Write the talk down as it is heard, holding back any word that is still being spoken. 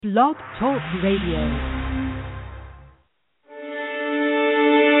Blog Talk Radio.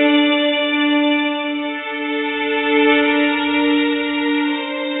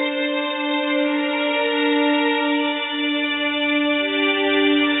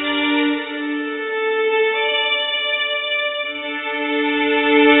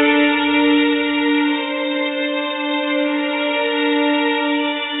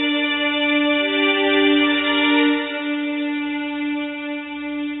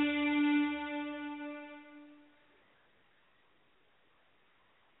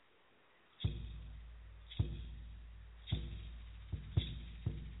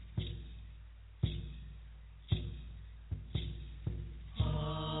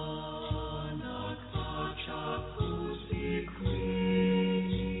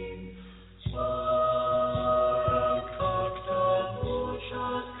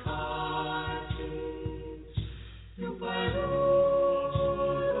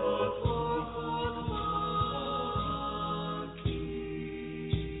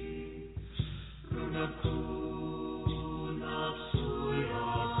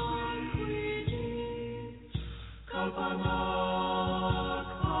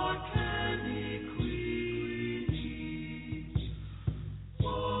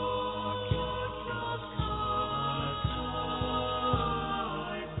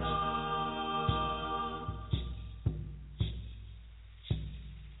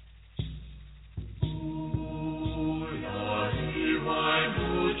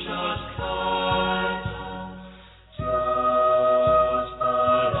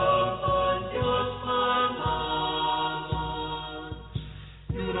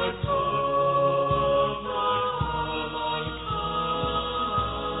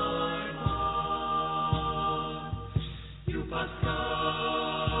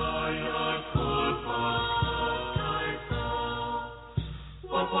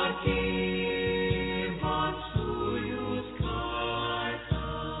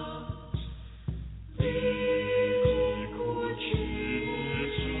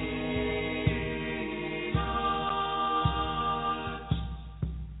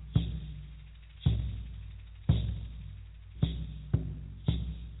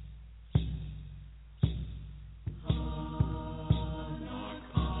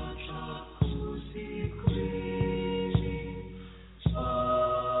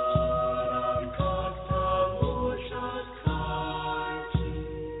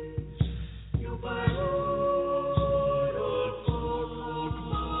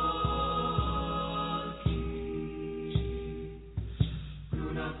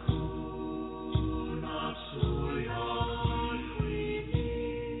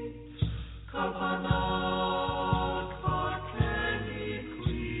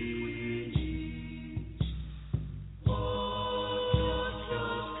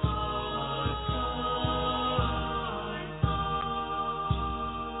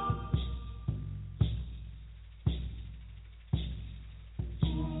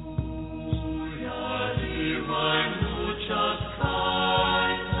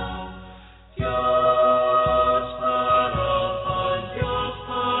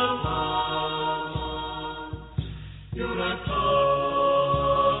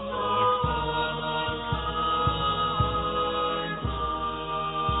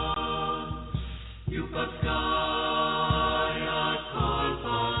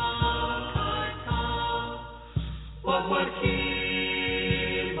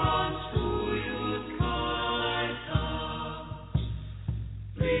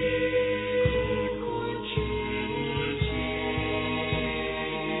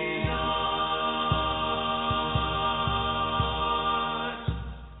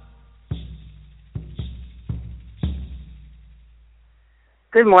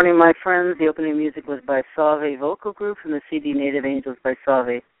 Good morning, my friends. The opening music was by Salve Vocal Group from the CD Native Angels by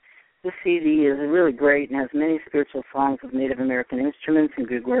Salve. This CD is really great and has many spiritual songs with Native American instruments and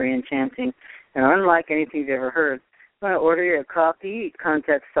Gregorian chanting, and are unlike anything you've ever heard. If you want to order your copy,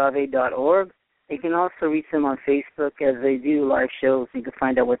 contact salve.org. You can also reach them on Facebook as they do live shows. You can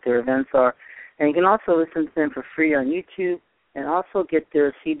find out what their events are. And you can also listen to them for free on YouTube and also get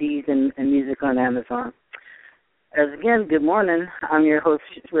their CDs and music on Amazon. As again, good morning. I'm your host,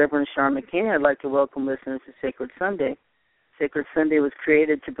 Reverend Sharon McCain. I'd like to welcome listeners to Sacred Sunday. Sacred Sunday was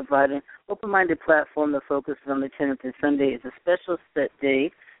created to provide an open-minded platform that focuses on the tenets of Sunday as a special set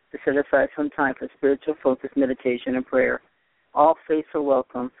day to set aside some time for spiritual focus, meditation, and prayer. All faiths are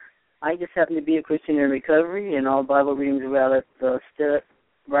welcome. I just happen to be a Christian in recovery, and all Bible readings are out at the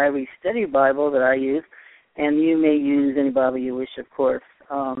Ryrie Study Bible that I use, and you may use any Bible you wish, of course.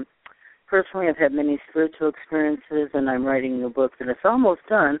 Personally, I've had many spiritual experiences, and I'm writing a book that is almost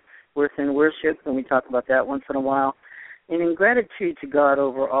done, Within Worship, and we talk about that once in a while. And in gratitude to God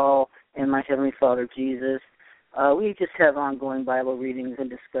overall and my Heavenly Father, Jesus, we just have ongoing Bible readings and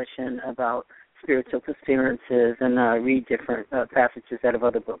discussion about spiritual experiences and read different passages out of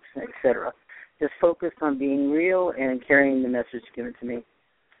other books, etc. Just focused on being real and carrying the message given to me.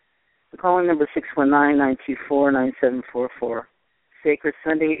 The calling number 619-924-9744. Sacred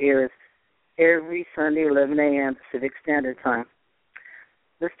Sunday airs every Sunday, 11 a.m. Pacific Standard Time.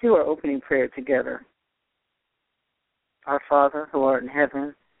 Let's do our opening prayer together. Our Father, who art in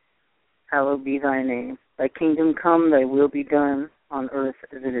heaven, hallowed be thy name. Thy kingdom come, thy will be done, on earth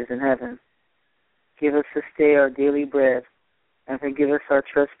as it is in heaven. Give us this day our daily bread, and forgive us our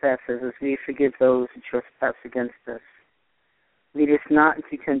trespasses as we forgive those who trespass against us. Lead us not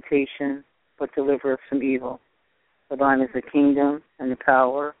into temptation, but deliver us from evil. For thine is the kingdom, and the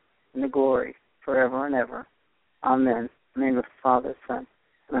power, and the glory, forever and ever. Amen. In the name of the Father, Son,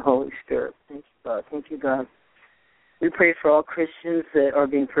 and the Holy Spirit. Thank you, God. Thank you, God. We pray for all Christians that are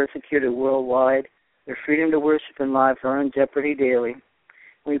being persecuted worldwide. Their freedom to worship and lives are in jeopardy daily.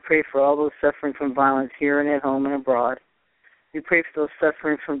 We pray for all those suffering from violence here and at home and abroad. We pray for those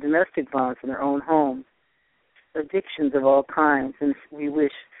suffering from domestic violence in their own homes, addictions of all kinds, and we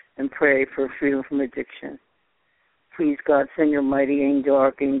wish and pray for freedom from addiction. Please, God, send your mighty angel,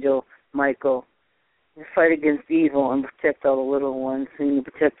 Archangel Michael, to fight against evil and protect all the little ones, and you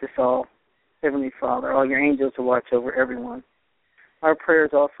protect us all. Heavenly Father, all your angels to watch over everyone. Our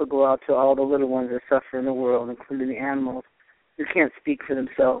prayers also go out to all the little ones that suffer in the world, including the animals who can't speak for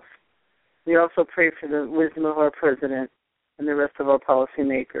themselves. We also pray for the wisdom of our president and the rest of our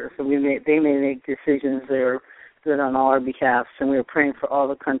policymakers, so they may make decisions that are good on all our behalfs. And we are praying for all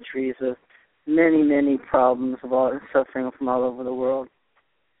the countries of many, many problems of all suffering from all over the world.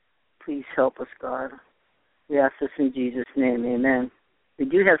 Please help us, God. We ask this in Jesus' name, amen. We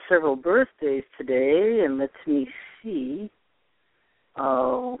do have several birthdays today, and let me see.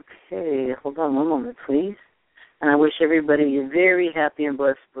 Okay, hold on one moment, please. And I wish everybody a very happy and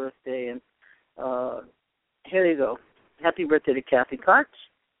blessed birthday. And here you go. Happy birthday to Kathy Koch,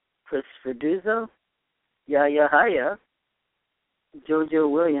 Christopher Duzo, Yaya Haya, JoJo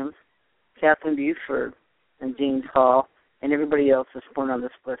Williams, Catherine Buford, and James Hall, and everybody else that's born on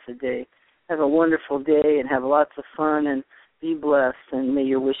this blessed day. Have a wonderful day and have lots of fun and be blessed, and may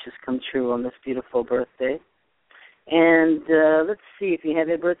your wishes come true on this beautiful birthday. And let's see, if you have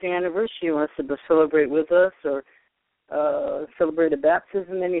a birthday anniversary you want us to celebrate with us or celebrate a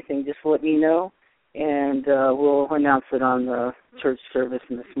baptism, anything, just let me know, and we'll announce it on the church service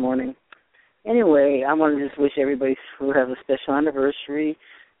this morning. Anyway, I want to just wish everybody who has a special anniversary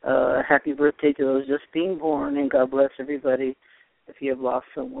happy birthday to those just being born, and God bless everybody if you have lost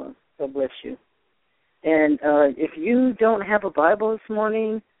someone. God bless you. And if you don't have a Bible this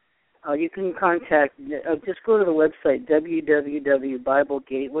morning, you can contact, just go to the website,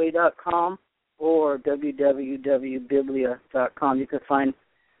 www.biblegateway.com or www.biblia.com. You can find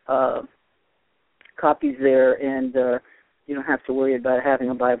copies there, and you don't have to worry about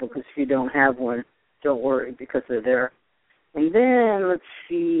having a Bible, because if you don't have one, don't worry, because they're there. And then, let's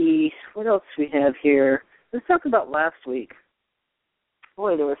see, what else we have here? Let's talk about last week.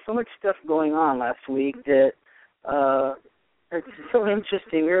 Boy, there was so much stuff going on last week that it's so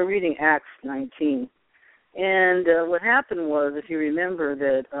interesting. We were reading Acts 19. And what happened was, if you remember,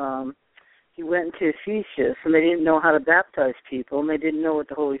 that he went to Ephesus, and they didn't know how to baptize people, and they didn't know what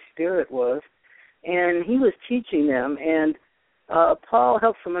the Holy Spirit was. And he was teaching them, and Paul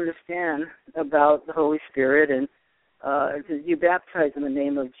helps them understand about the Holy Spirit, and you baptize in the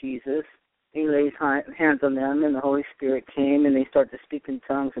name of Jesus. He lays hands on them, and the Holy Spirit came, and they start to speak in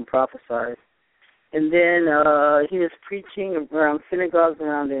tongues and prophesy. And then he was preaching around synagogues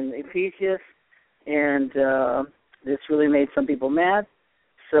around in Ephesus, and this really made some people mad.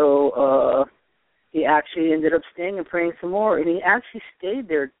 So he actually ended up staying and praying some more, and he actually stayed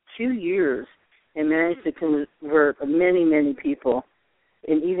there 2 years and managed to convert many, many people.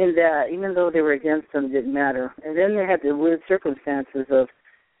 And even though they were against him, it didn't matter. And then they had the weird circumstances of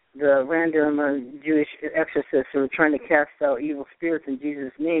the random Jewish exorcists who were trying to cast out evil spirits in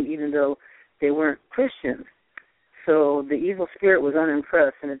Jesus' name, even though they weren't Christians. So the evil spirit was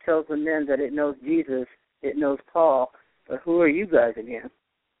unimpressed, and it tells the men that it knows Jesus, it knows Paul, but who are you guys again?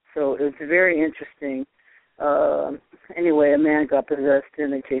 So it's very interesting. Anyway, a man got possessed,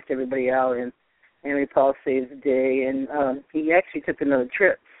 and they chased everybody out, and anyway, Paul saves the day, and he actually took another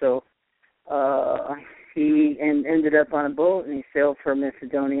trip. So he ended up on a boat, and he sailed from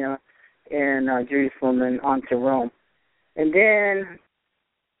Macedonia and Jerusalem and on to Rome. And then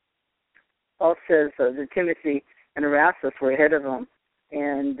Paul says that Timothy and Erastus were ahead of him.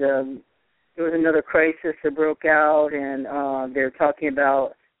 And there was another crisis that broke out, and they're talking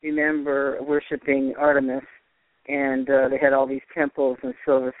about, remember, worshiping Artemis. And they had all these temples and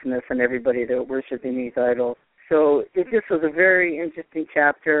silversmiths and everybody that were worshiping these idols. So it just was a very interesting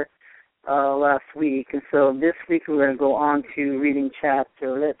chapter last week. And so this week we're going to go on to reading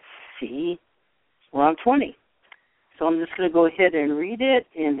chapter, let's see, we're on 20. So I'm just going to go ahead and read it,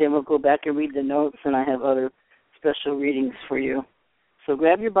 and then we'll go back and read the notes, and I have other special readings for you. So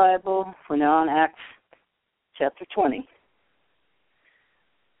grab your Bible. We're now on Acts chapter 20.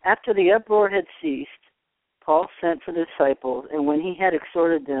 After the uproar had ceased, Paul sent for the disciples, and when he had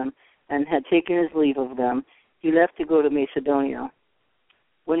exhorted them and had taken his leave of them, he left to go to Macedonia.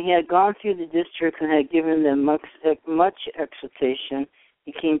 When he had gone through the districts and had given them much exhortation,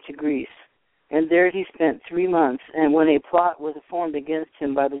 he came to Greece. And there he spent 3 months, and when a plot was formed against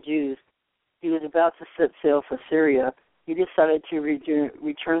him by the Jews, he was about to set sail for Syria. He decided to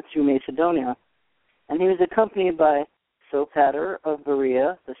return through Macedonia. And he was accompanied by Sopater of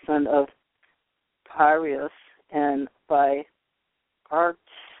Berea, the son of Pyrrhus, and by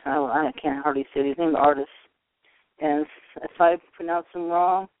I can't hardly say his name, Artis. And if I pronounce them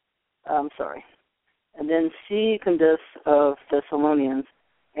wrong, I'm sorry. And then Secundus of Thessalonians,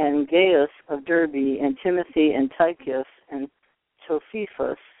 and Gaius of Derbe, and Timothy and Tychus, and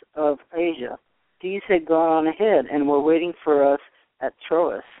Trophimus of Asia. These had gone on ahead and were waiting for us at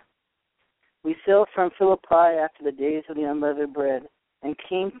Troas. We sailed from Philippi after the days of the unleavened bread, and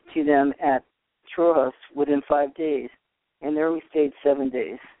came to them at Troas within 5 days, and there we stayed 7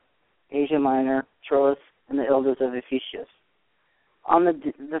 days. Asia Minor, Troas, and the elders of Ephesus. On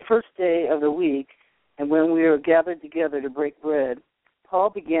the first day of the week, and when we were gathered together to break bread, Paul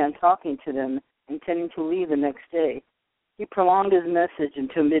began talking to them, intending to leave the next day. He prolonged his message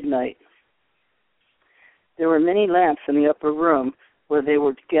until midnight. There were many lamps in the upper room where they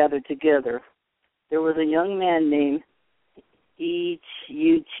were gathered together. There was a young man named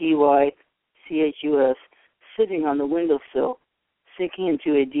Eutychus sitting on the windowsill, sinking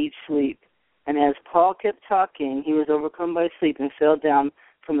into a deep sleep. And as Paul kept talking, he was overcome by sleep and fell down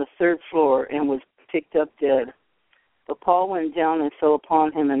from the 3rd floor and was picked up dead. But Paul went down and fell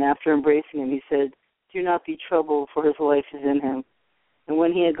upon him, and after embracing him, he said, "Do not be troubled, for his life is in him." And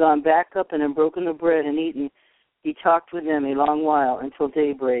when he had gone back up and had broken the bread and eaten, he talked with them a long while until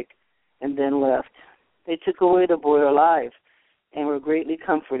daybreak, and then left. They took away the boy alive and were greatly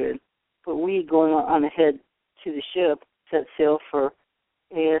comforted. But we, going on ahead to the ship, set sail for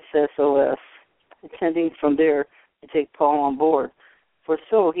Ephesus, intending from there to take Paul on board. For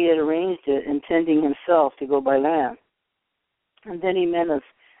so he had arranged it, intending himself to go by land. And then he met us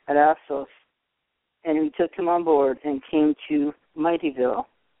at Assos, and we took him on board and came to Mightyville.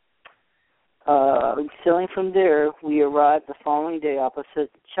 Sailing from there, we arrived the following day opposite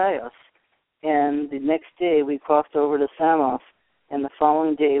Chios, and the next day we crossed over to Samos, and the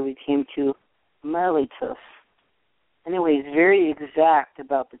following day we came to Miletus. Anyway, he's very exact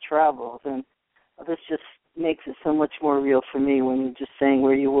about the travels, and this just makes it so much more real for me when you're just saying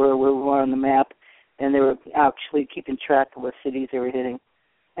where you were on the map, and they were actually keeping track of what cities they were hitting.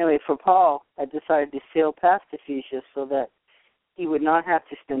 Anyway, for Paul, I decided to sail past Ephesus so that he would not have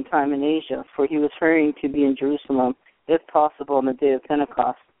to spend time in Asia, for he was hurrying to be in Jerusalem, if possible, on the day of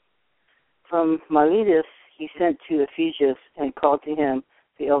Pentecost. From Miletus, he sent to Ephesus and called to him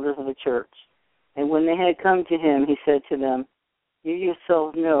the elders of the church. And when they had come to him, he said to them, "You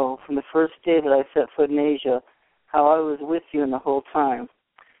yourselves know from the first day that I set foot in Asia how I was with you in the whole time,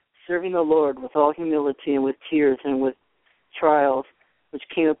 serving the Lord with all humility and with tears and with trials which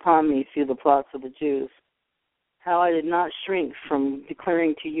came upon me through the plots of the Jews. How I did not shrink from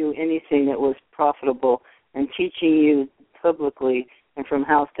declaring to you anything that was profitable and teaching you publicly and from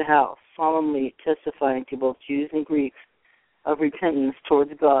house to house, solemnly testifying to both Jews and Greeks of repentance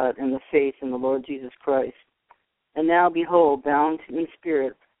towards God and the faith in the Lord Jesus Christ. And now, behold, bound in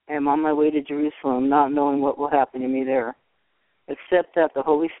spirit, I am on my way to Jerusalem, not knowing what will happen to me there, except that the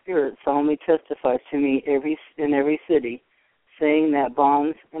Holy Spirit solemnly testifies to me in every city, saying that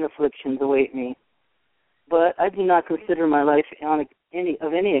bonds and afflictions await me. But I do not consider my life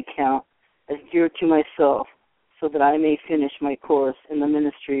of any account as dear to myself, so that I may finish my course in the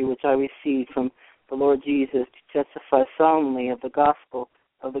ministry which I received from the Lord Jesus to testify solemnly of the gospel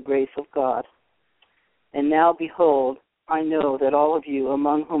of the grace of God. And now, behold, I know that all of you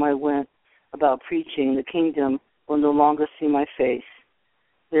among whom I went about preaching the kingdom will no longer see my face.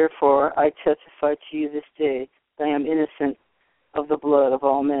 Therefore, I testify to you this day that I am innocent of the blood of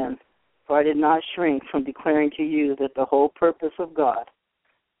all men. For I did not shrink from declaring to you that the whole purpose of God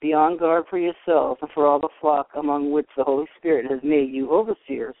Be on guard for yourselves and for all the flock among which the Holy Spirit has made you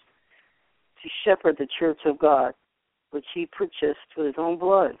overseers, to shepherd the church of God, which he purchased with his own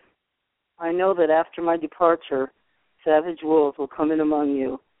blood. I know that after my departure, savage wolves will come in among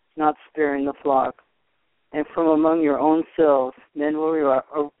you, not sparing the flock. And from among your own selves men will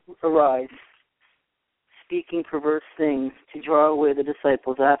arise, speaking perverse things to draw away the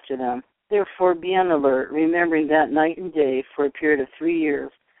disciples after them. Therefore be on alert, remembering that night and day for a period of 3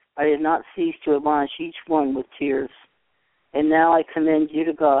 years I did not cease to admonish each one with tears. And now I commend you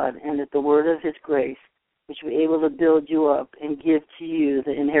to God, and that the word of his grace, which will be able to build you up and give to you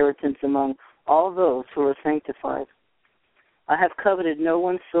the inheritance among all those who are sanctified. I have coveted no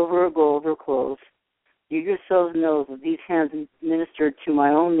one's silver or gold or clothes. You yourselves know that these hands ministered to my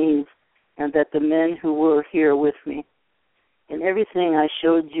own needs, and that the men who were here with me. In everything I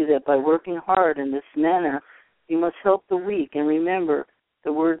showed you that by working hard in this manner, you must help the weak, and remember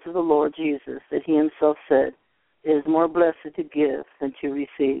the words of the Lord Jesus, that he himself said, it is more blessed to give than to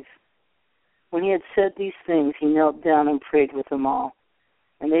receive. When he had said these things, he knelt down and prayed with them all.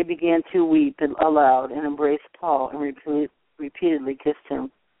 And they began to weep aloud and embraced Paul and repeatedly kissed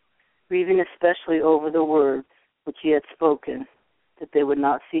him, grieving especially over the word which he had spoken, that they would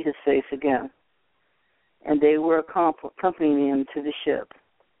not see his face again. And they were accompanying him to the ship.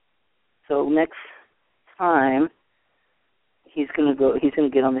 So next time, he's going to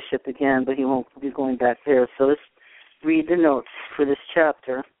get on the ship again, but he won't be going back there. So let's read the notes for this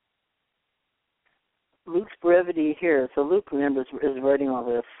chapter. Luke's brevity here. So Luke, remember, is writing all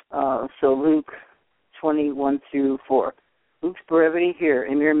this. So Luke 20:1-4. Luke's brevity here,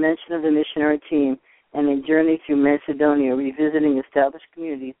 a mere mention of the missionary team and a journey through Macedonia, revisiting established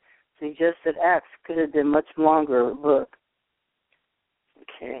communities, suggests that Acts could have been much longer book.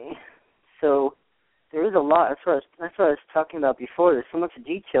 Okay, so there is a lot. That's what I was talking about before. There's so much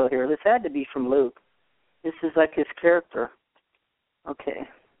detail here. This had to be from Luke. This is like his character. Okay.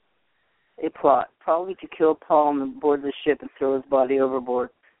 A plot, probably to kill Paul on board the ship and throw his body overboard.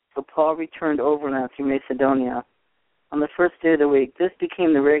 So Paul returned overland through Macedonia. On the first day of the week, this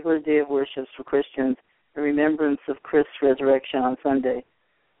became the regular day of worship for Christians, in remembrance of Christ's resurrection on Sunday.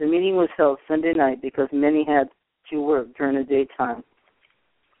 The meeting was held Sunday night because many had to work during the daytime.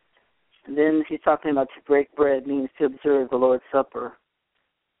 And then he's talking about to break bread means to observe the Lord's Supper.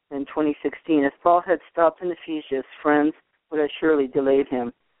 In 2016, if Paul had stopped in Ephesus, friends would have surely delayed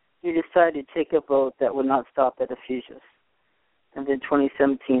him. He decided to take a boat that would not stop at Ephesus. And then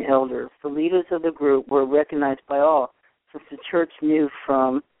 2017, elders. The leaders of the group were recognized by all, since the church knew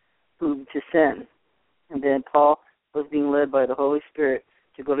from whom to send. And then Paul was being led by the Holy Spirit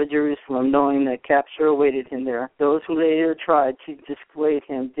to go to Jerusalem, knowing that capture awaited him there. Those who later tried to dissuade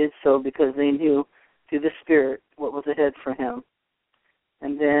him did so because they knew through the Spirit what was ahead for him.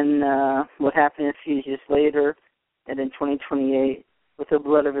 And then what happened in Ephesus later, and in 2028, with the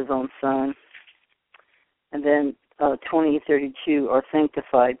blood of his own son. And then 2032 are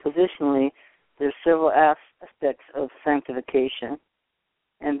sanctified. Positionally, there's several aspects of sanctification.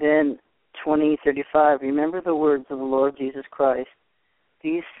 And then 2035, remember the words of the Lord Jesus Christ.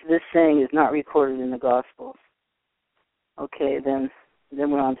 This saying is not recorded in the Gospels. Okay, then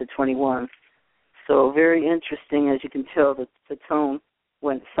we're on to 21. So very interesting, as you can tell, the tone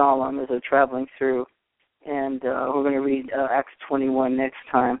went solemn as they're traveling through. And we're going to read Acts 21 next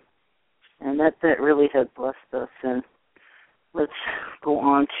time. And that really has blessed us. And let's go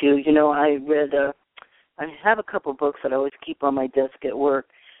on to, I read, I have a couple books that I always keep on my desk at work.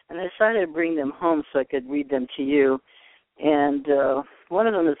 And I decided to bring them home so I could read them to you. And one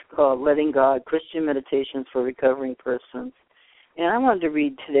of them is called Letting God, Christian Meditations for Recovering Persons. And I wanted to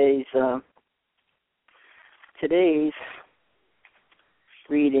read today's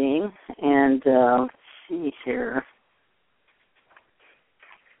reading. And let's see here.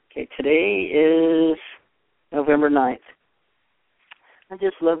 Okay, today is November 9th. I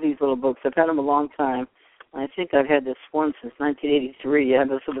just love these little books. I've had them a long time. I think I've had this one since 1983. Yeah,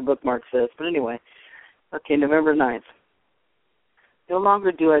 that's what the bookmark says. But anyway, okay, November 9th. No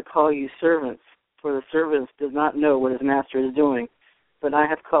longer do I call you servants, for the servant does not know what his master is doing, but I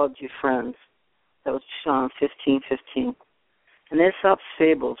have called you friends. That was John 15:15. In Aesop's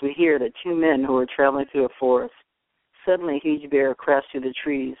fables, we hear that two men who were traveling through a forest. Suddenly, a huge bear crashed through the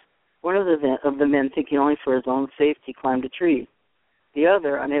trees. One of the men, thinking only for his own safety, climbed a tree. The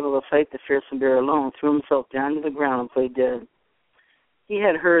other, unable to fight the fearsome bear alone, threw himself down to the ground and played dead. He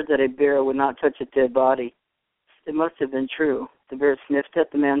had heard that a bear would not touch a dead body. It must have been true. The bear sniffed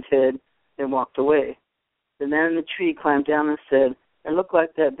at the man's head, then walked away. The man in the tree climbed down and said, "It looked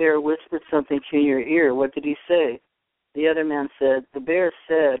like that bear whispered something to your ear. What did he say?" The other man said, "The bear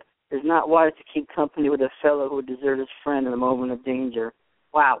said, it is not wise to keep company with a fellow who would desert his friend in a moment of danger."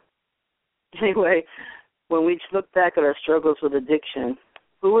 Wow. Anyway, when we look back at our struggles with addiction,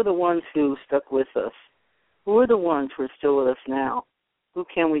 who are the ones who stuck with us? Who are the ones who are still with us now? Who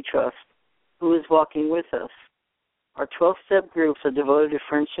can we trust? Who is walking with us? Our 12-step groups are devoted to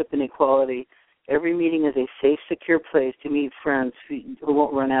friendship and equality. Every meeting is a safe, secure place to meet friends who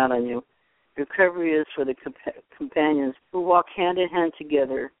won't run out on you. Recovery is for the companions who walk hand in hand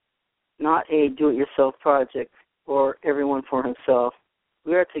together, not a do-it-yourself project or everyone for himself.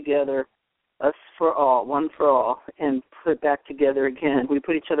 We are together, us for all, one for all, and put back together again. We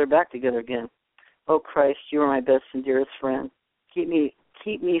put each other back together again. Oh, Christ, you are my best and dearest friend. Keep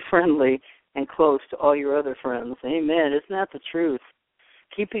me friendly and close to all your other friends. Amen. Isn't that the truth?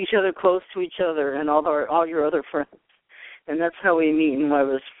 Keep each other close to each other and all your other friends. And that's how we meet and love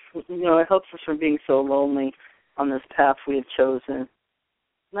us. It helps us from being so lonely on this path we have chosen.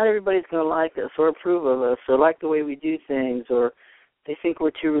 Not everybody's going to like us or approve of us or like the way we do things, or they think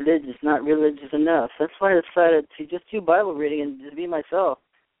we're too religious, not religious enough. That's why I decided to just do Bible reading and just be myself.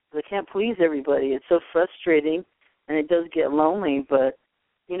 I can't please everybody. It's so frustrating, and it does get lonely, but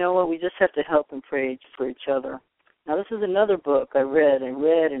you know what? We just have to help and pray for each other. Now, this is another book I read and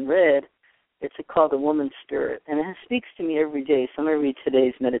read and read. It's called The Woman's Spirit, and it speaks to me every day. So I'm going to read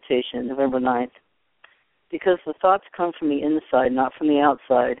today's meditation, November 9th. Because the thoughts come from the inside, not from the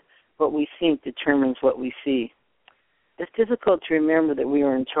outside. What we think determines what we see. It's difficult to remember that we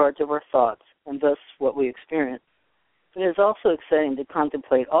are in charge of our thoughts, and thus what we experience. But it is also exciting to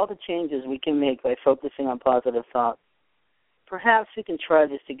contemplate all the changes we can make by focusing on positive thoughts. Perhaps we can try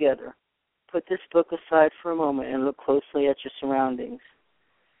this together. Put this book aside for a moment and look closely at your surroundings.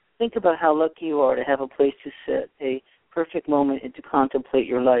 Think about how lucky you are to have a place to sit, a perfect moment to contemplate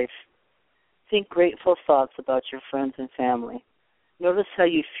your life. Think grateful thoughts about your friends and family. Notice how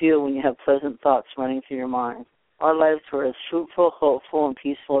you feel when you have pleasant thoughts running through your mind. Our lives are as fruitful, hopeful, and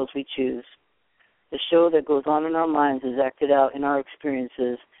peaceful as we choose. The show that goes on in our minds is acted out in our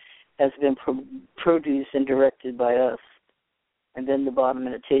experiences, has been produced and directed by us. And then the bottom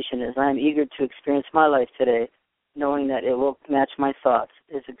meditation is, I am eager to experience my life today, knowing that it will match my thoughts.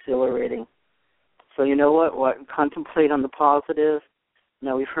 It's exhilarating. So you know what? Contemplate on the positive.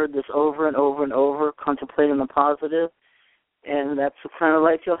 Now, we've heard this over and over and over, contemplate on the positive, and that's the kind of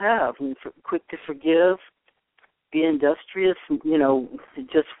life you'll have. And quick to forgive, be industrious,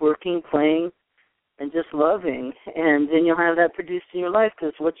 just working, playing, and just loving. And then you'll have that produced in your life,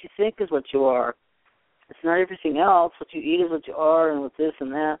 because what you think is what you are. It's not everything else. What you eat is what you are, and with this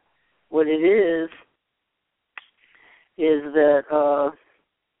and that. What it is that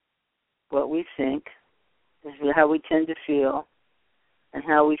what we think is how we tend to feel, and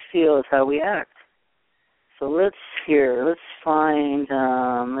how we feel is how we act. So let's find,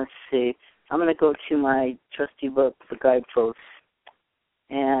 let's see. I'm going to go to my trusty book, the guideposts.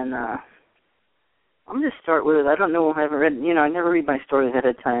 And I'm going to start with, I don't know, I haven't read, I never read my stories ahead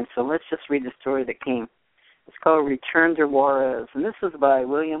of time, so let's just read the story that came. It's called Return to Juarez, and this is by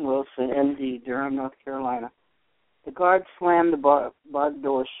William Wilson, M.D., Durham, North Carolina. The guard slammed the bar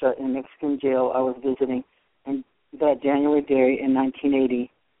door shut in the Mexican jail I was visiting that January day in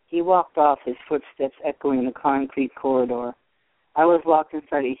 1980. He walked off, his footsteps echoing the concrete corridor. I was locked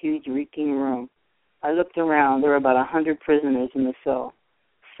inside a huge, reeking room. I looked around. There were about 100 prisoners in the cell.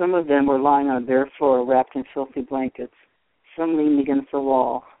 Some of them were lying on a bare floor, wrapped in filthy blankets. Some leaned against the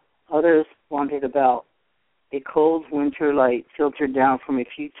wall. Others wandered about. A cold winter light filtered down from a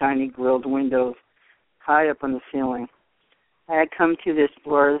few tiny grilled windows high up on the ceiling. I had come to this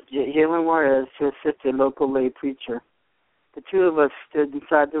jail in Juarez to assist a local lay preacher. The two of us stood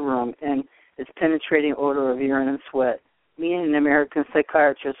inside the room, and its penetrating odor of urine and sweat. Me and an American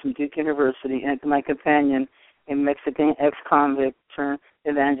psychiatrist from Duke University, and my companion, a Mexican ex-convict turned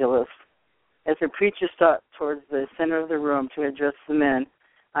evangelist. As the preacher stepped towards the center of the room to address the men,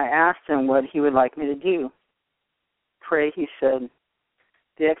 I asked him what he would like me to do. Pray, he said.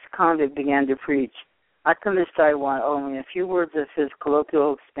 The ex-convict began to preach. I could recite only a few words of his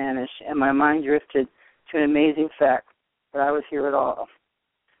colloquial Spanish, and my mind drifted to an amazing fact that I was here at all.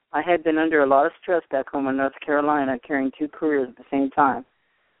 I had been under a lot of stress back home in North Carolina, carrying two careers at the same time.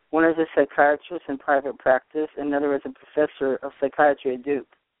 One as a psychiatrist in private practice, and another as a professor of psychiatry at Duke.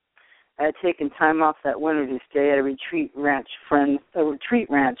 I had taken time off that winter to stay at a retreat ranch friends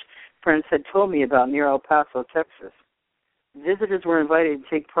had told me about near El Paso, Texas. Visitors were invited to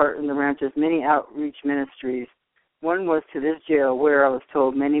take part in the ranch's many outreach ministries. One was to this jail where I was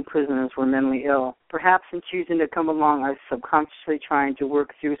told many prisoners were mentally ill. Perhaps in choosing to come along, I was subconsciously trying to work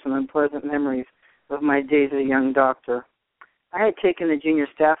through some unpleasant memories of my days as a young doctor. I had taken the junior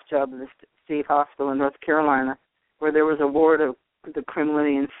staff job at the state hospital in North Carolina, where there was a ward of the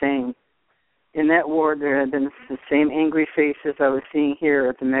criminally insane. In that ward, there had been the same angry faces I was seeing here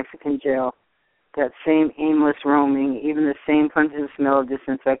at the Mexican jail, that same aimless roaming, even the same pungent smell of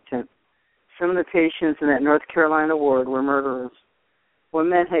disinfectant. Some of the patients in that North Carolina ward were murderers. One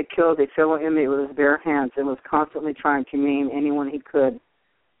man had killed a fellow inmate with his bare hands and was constantly trying to maim anyone he could,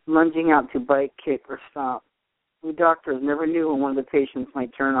 lunging out to bite, kick, or stomp. We doctors never knew when one of the patients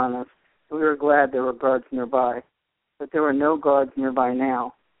might turn on us, and we were glad there were guards nearby. But there were no guards nearby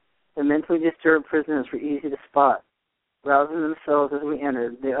now. The mentally disturbed prisoners were easy to spot. Rousing themselves as we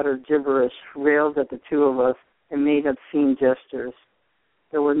entered, they uttered gibberish, railed at the two of us, and made obscene gestures.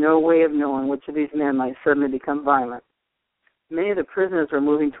 There was no way of knowing which of these men might suddenly become violent. Many of the prisoners were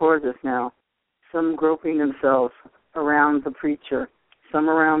moving towards us now, some groping themselves around the preacher, some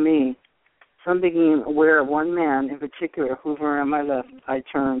around me. Some became aware of one man in particular hovering on my left. I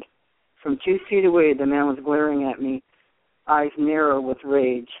turned. From 2 feet away, the man was glaring at me, eyes narrow with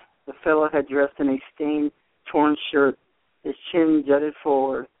rage. The fellow had dressed in a stained, torn shirt, his chin jutted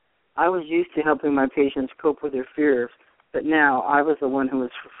forward. I was used to helping my patients cope with their fears, but now I was the one who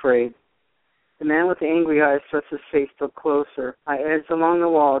was afraid. The man with the angry eyes thrust his face still closer. I edged along the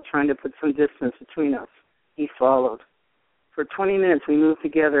wall, trying to put some distance between us. He followed. For 20 minutes we moved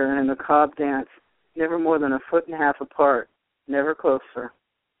together in a macabre dance, never more than 1.5 feet apart, never closer.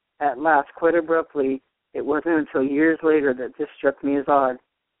 At last, quite abruptly, it wasn't until years later that this struck me as odd.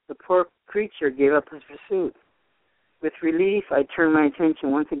 The poor creature gave up his pursuit. With relief, I turned my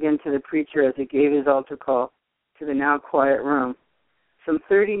attention once again to the preacher as he gave his altar call to the now quiet room. Some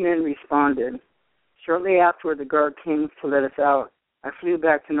 30 men responded. Shortly afterward, the guard came to let us out. I flew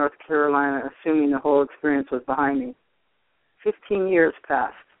back to North Carolina, assuming the whole experience was behind me. 15 years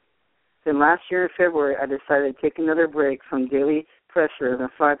passed. Then last year in February, I decided to take another break from daily pressures and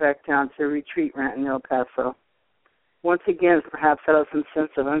fly back down to a retreat ranch in El Paso. Once again, perhaps out of some sense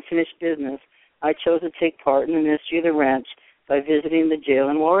of unfinished business, I chose to take part in the ministry of the ranch by visiting the jail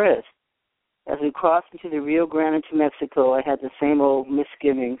in Juarez. As we crossed into the Rio Grande into Mexico, I had the same old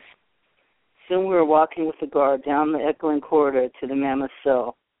misgivings. Soon we were walking with the guard down the echoing corridor to the mammoth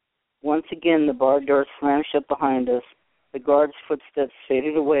cell. Once again, the barred door slammed shut behind us. The guard's footsteps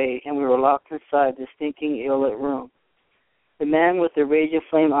faded away, and we were locked inside the stinking, ill-lit room. The man with the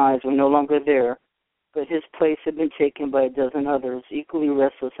rage-aflame eyes were no longer there, but his place had been taken by a dozen others, equally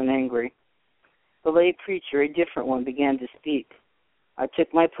restless and angry. The lay preacher, a different one, began to speak. I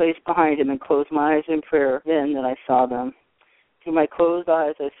took my place behind him and closed my eyes in prayer. Then I saw them. Through my closed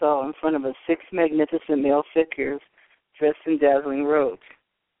eyes, I saw in front of us 6 magnificent male figures dressed in dazzling robes,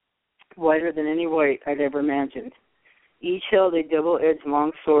 whiter than any white I'd ever imagined. Each held a double-edged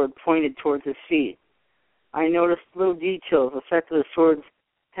long sword pointed towards his feet. I noticed little details. The fact that the sword's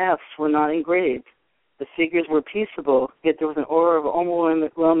hafts were not engraved. The figures were peaceable, yet there was an aura of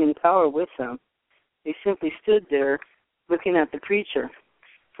overwhelming power with them. They simply stood there, looking at the preacher.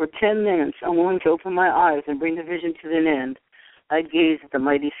 For 10 minutes, unwilling to open my eyes and bring the vision to an end, I gazed at the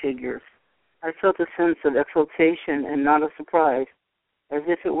mighty figures. I felt a sense of exultation and not of surprise, as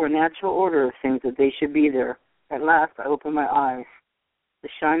if it were a natural order of things that they should be there. At last, I opened my eyes. The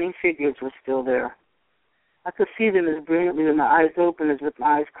shining figures were still there. I could see them as brilliantly with my eyes open as with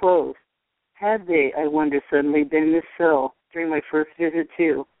my eyes closed. Had they, I wondered suddenly, been in this cell during my first visit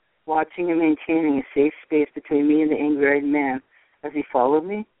too, watching and maintaining a safe space between me and the angry-eyed man as he followed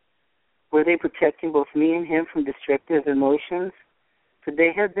me? Were they protecting both me and him from destructive emotions? Could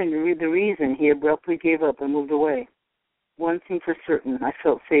they have been the reason he abruptly gave up and moved away? One thing for certain, I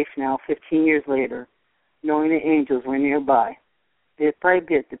felt safe now, 15 years later, knowing the angels were nearby. Bit by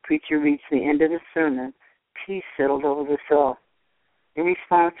bit, the preacher reached the end of the sermon. Peace settled over the cell. In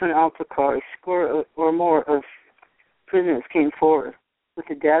response to an altar call, a score or more of prisoners came forward. With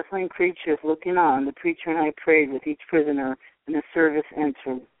the dazzling creatures looking on, the preacher and I prayed with each prisoner, and the service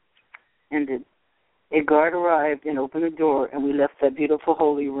ended. A guard arrived and opened the door, and we left that beautiful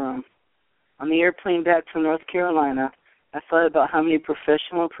holy room. On the airplane back to North Carolina, I thought about how many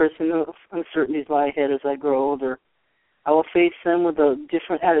professional and personal uncertainties lie ahead as I grow older. I will face them with a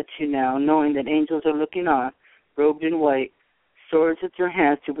different attitude now, knowing that angels are looking on, robed in white, swords at their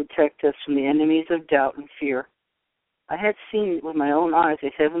hands to protect us from the enemies of doubt and fear. I had seen with my own eyes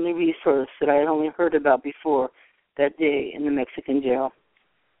a heavenly resource that I had only heard about before that day in the Mexican jail.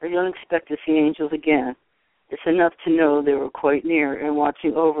 I don't expect to see angels again. It's enough to know they were quite near and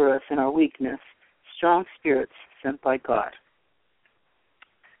watching over us in our weakness, strong spirits sent by God.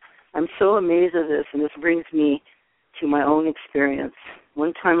 I'm so amazed at this, and this brings me to my own experience.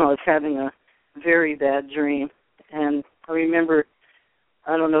 One time I was having a very bad dream. And I remember,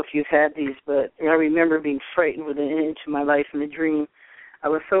 I don't know if you've had these, but I remember being frightened within an inch of my life in a dream. I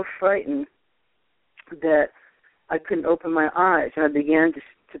was so frightened that I couldn't open my eyes, and I began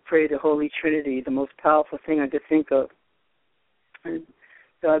to pray the Holy Trinity, the most powerful thing I could think of. And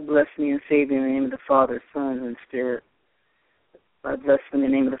God bless me and save me in the name of the Father, Son, and Spirit. God bless me in the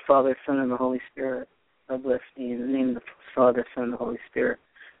name of the Father, Son, and the Holy Spirit. God bless me in the name of the Father, Son, and the Holy Spirit.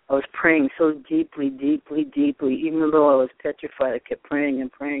 I was praying so deeply, deeply, deeply. Even though I was petrified, I kept praying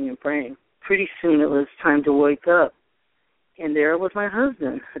and praying and praying. Pretty soon it was time to wake up. And there was my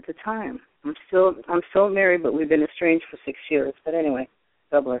husband at the time. I'm still married, but we've been estranged for 6 years. But anyway,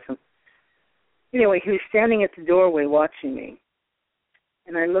 God bless him. Anyway, he was standing at the doorway watching me.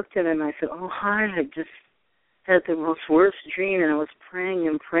 And I looked at him and I said, oh, hi, I just had the most worst dream, and I was praying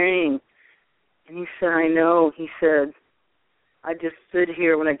and praying. And he said, I know. He said, I just stood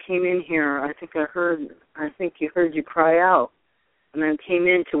here. When I came in here, I think you heard you cry out. And I came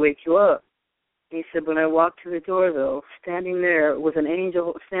in to wake you up. He said, when I walked to the door, though, standing there was an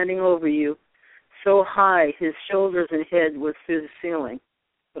angel standing over you, so high, his shoulders and head was through the ceiling.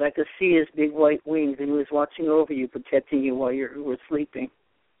 But I could see his big white wings, and he was watching over you, protecting you while you were sleeping.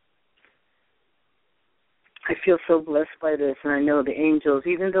 I feel so blessed by this, and I know the angels,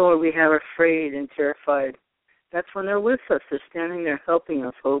 even though we are afraid and terrified, that's when they're with us. They're standing there helping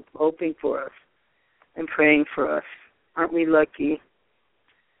us, hoping for us, and praying for us. Aren't we lucky?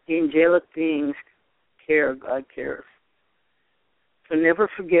 The angelic beings care. God cares. So never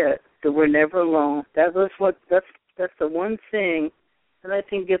forget that we're never alone. That's the one thing that I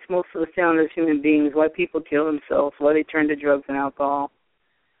think gets most of us down as human beings, why people kill themselves, why they turn to drugs and alcohol.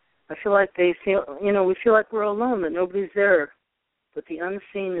 I feel like we feel like we're alone, that nobody's there. But the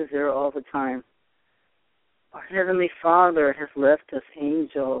unseen is there all the time. Our Heavenly Father has left us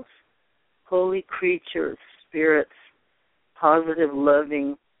angels, holy creatures, spirits, positive,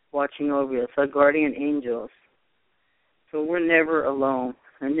 loving, watching over us, our guardian angels. So we're never alone,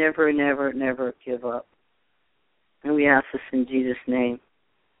 and never, never, never give up. And we ask this in Jesus' name.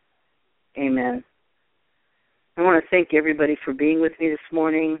 Amen. I want to thank everybody for being with me this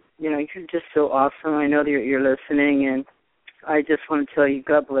morning. You're just so awesome. I know that you're listening, and I just want to tell you,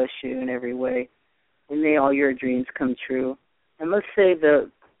 God bless you in every way. And may all your dreams come true. And let's say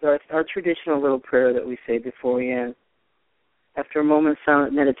our traditional little prayer that we say before we end. After a moment's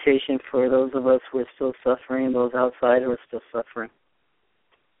silent meditation for those of us who are still suffering, those outside who are still suffering.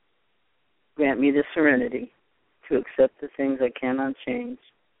 Grant me the serenity to accept the things I cannot change,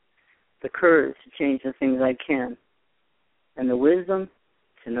 the courage to change the things I can, and the wisdom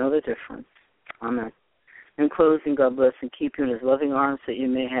to know the difference. Amen. In closing, God bless and keep you in his loving arms so that you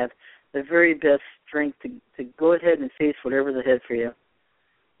may have the very best strength to go ahead and face whatever's ahead for you.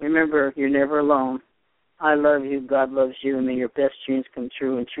 Remember, you're never alone. I love you, God loves you, and may your best dreams come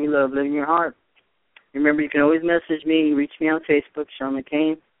true and true love live in your heart. Remember, you can always message me. Reach me on Facebook,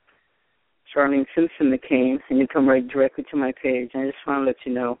 Charlene Simpson McCain, and you come right directly to my page. I just want to let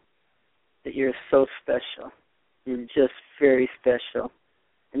you know that you're so special. You're just very special,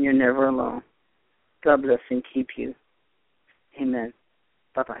 and you're never alone. God bless and keep you. Amen.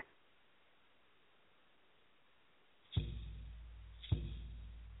 Bye-bye.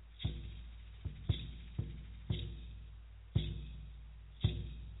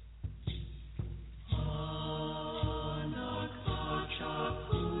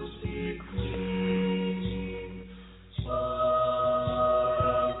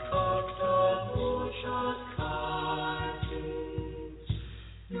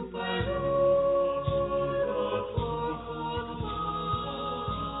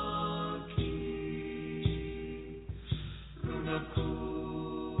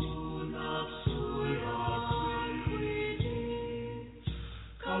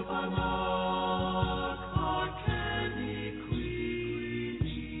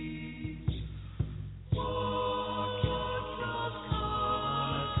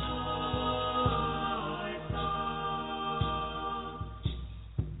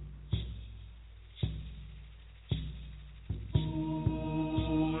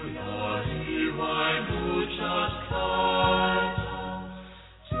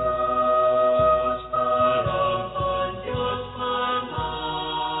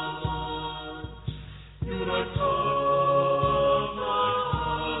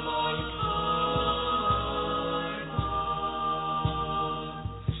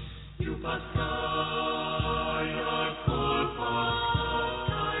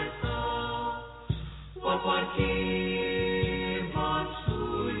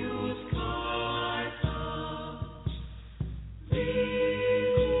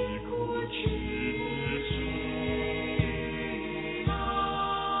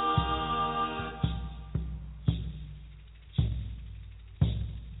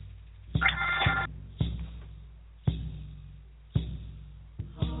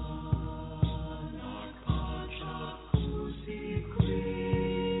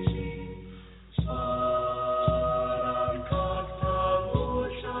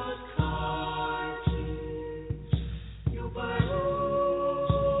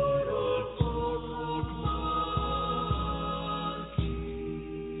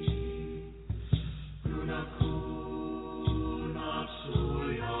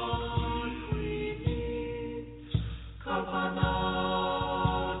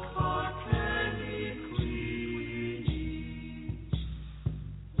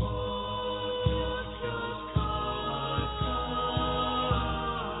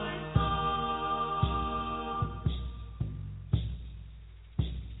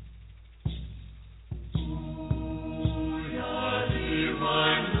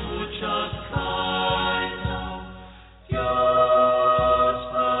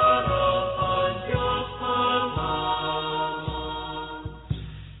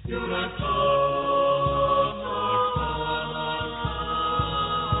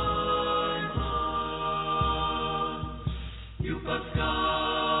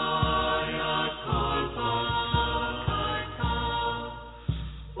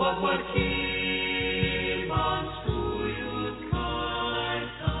 He.